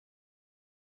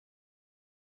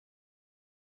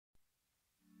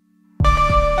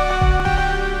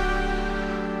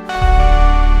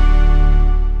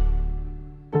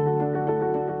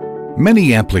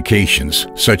Many applications,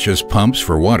 such as pumps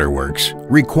for waterworks,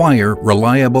 require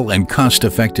reliable and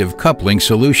cost-effective coupling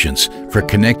solutions for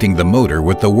connecting the motor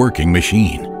with the working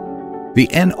machine. The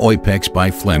N-EUPEX by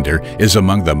Flender is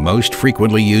among the most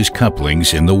frequently used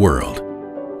couplings in the world.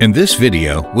 In this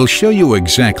video, we'll show you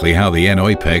exactly how the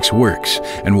N-EUPEX works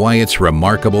and why its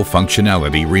remarkable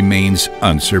functionality remains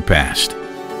unsurpassed.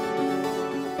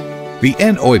 The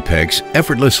N-EUPEX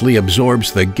effortlessly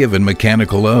absorbs the given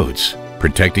mechanical loads,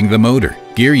 protecting the motor,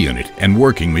 gear unit, and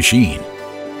working machine.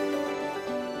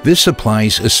 This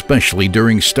applies especially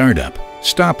during startup,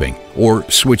 stopping, or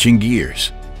switching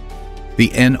gears.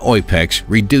 The N-EUPEX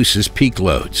reduces peak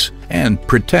loads and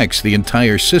protects the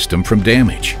entire system from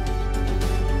damage.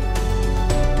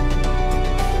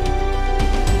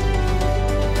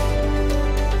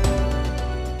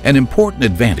 An important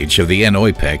advantage of the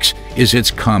N-EUPEX is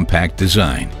its compact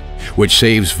design, which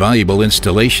saves valuable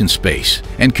installation space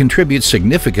and contributes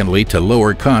significantly to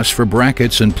lower costs for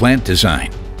brackets and plant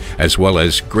design, as well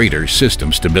as greater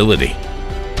system stability.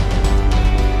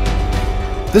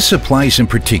 This applies in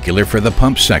particular for the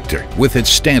pump sector with its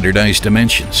standardized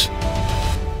dimensions.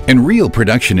 In real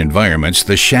production environments,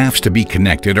 the shafts to be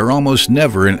connected are almost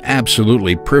never in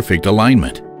absolutely perfect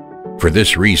alignment. For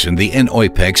this reason, the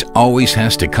N-EUPEX always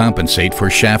has to compensate for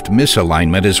shaft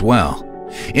misalignment as well.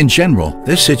 In general,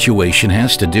 this situation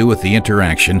has to do with the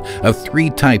interaction of three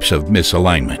types of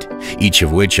misalignment, each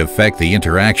of which affect the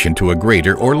interaction to a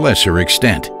greater or lesser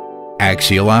extent: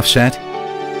 axial offset,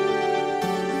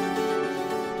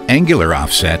 angular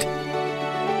offset,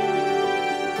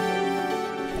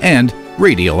 and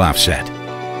radial offset.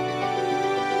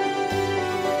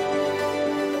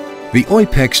 The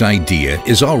EUPEX idea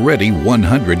is already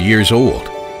 100 years old.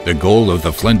 The goal of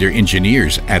the Flender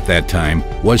engineers at that time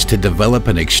was to develop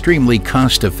an extremely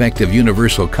cost-effective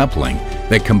universal coupling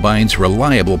that combines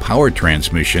reliable power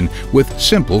transmission with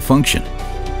simple function.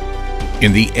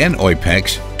 In the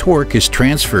N-EUPEX, torque is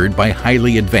transferred by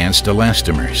highly advanced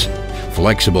elastomers,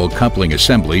 flexible coupling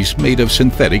assemblies made of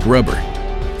synthetic rubber.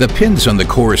 The pins on the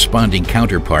corresponding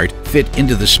counterpart fit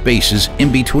into the spaces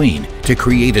in between to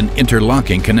create an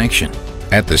interlocking connection.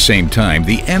 At the same time,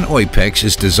 the N-EUPEX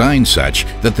is designed such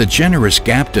that the generous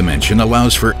gap dimension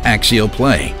allows for axial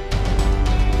play.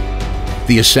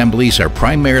 The assemblies are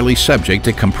primarily subject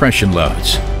to compression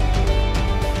loads.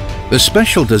 The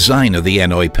special design of the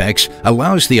N-EUPEX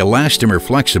allows the elastomer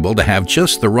flexible to have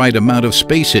just the right amount of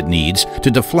space it needs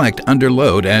to deflect under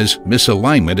load as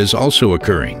misalignment is also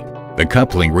occurring. The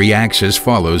coupling reacts as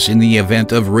follows in the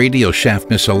event of radial shaft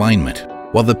misalignment.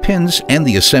 While the pins and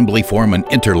the assembly form an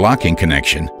interlocking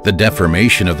connection, the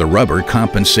deformation of the rubber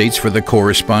compensates for the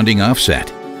corresponding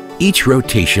offset. Each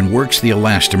rotation works the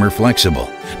elastomer flexible.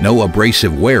 No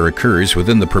abrasive wear occurs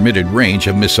within the permitted range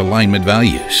of misalignment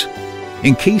values.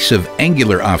 In case of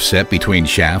angular offset between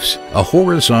shafts, a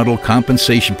horizontal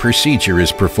compensation procedure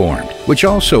is performed, which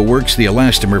also works the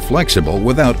elastomer flexible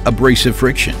without abrasive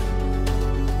friction.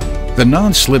 The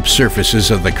non-slip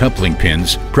surfaces of the coupling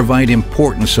pins provide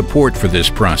important support for this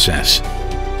process.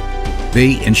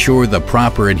 They ensure the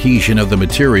proper adhesion of the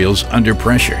materials under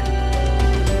pressure.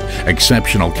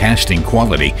 Exceptional casting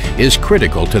quality is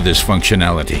critical to this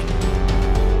functionality.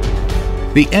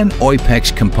 The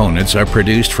N-EUPEX components are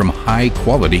produced from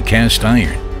high-quality cast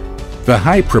iron. The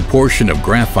high proportion of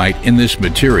graphite in this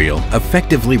material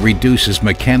effectively reduces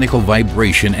mechanical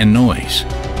vibration and noise.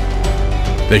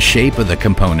 The shape of the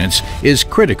components is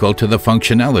critical to the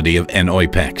functionality of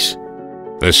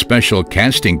N-EUPEX. The special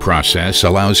casting process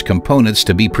allows components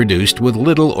to be produced with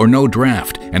little or no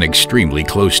draft and extremely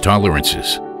close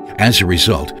tolerances. As a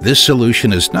result, this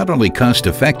solution is not only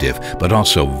cost-effective but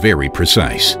also very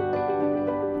precise.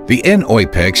 The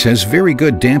N-EUPEX has very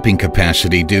good damping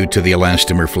capacity due to the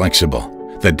elastomer flexible.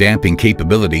 The damping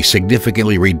capability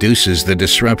significantly reduces the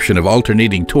disruption of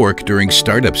alternating torque during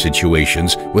startup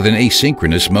situations with an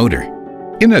asynchronous motor.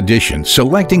 In addition,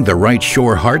 selecting the right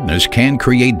shore hardness can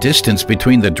create distance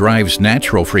between the drive's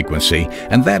natural frequency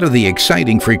and that of the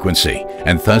exciting frequency,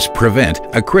 and thus prevent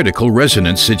a critical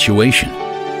resonance situation.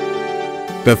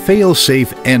 The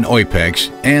fail-safe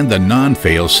N-EUPEX and the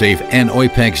non-fail-safe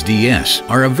N-EUPEX DS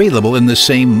are available in the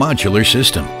same modular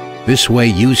system. This way,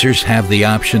 users have the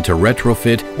option to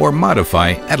retrofit or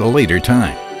modify at a later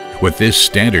time. With this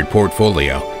standard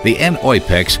portfolio, the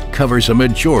N-EUPEX covers a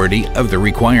majority of the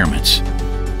requirements.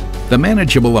 The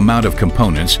manageable amount of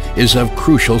components is of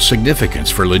crucial significance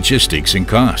for logistics and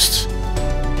costs.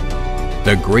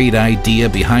 The great idea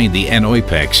behind the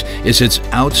N-EUPEX is its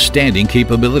outstanding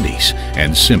capabilities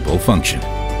and simple function.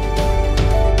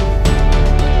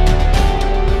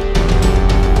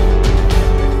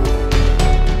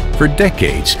 For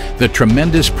decades, the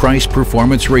tremendous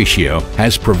price-performance ratio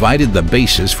has provided the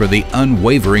basis for the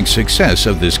unwavering success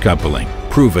of this coupling,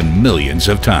 proven millions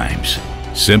of times.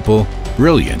 Simple,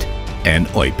 brilliant, and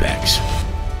EUPEX.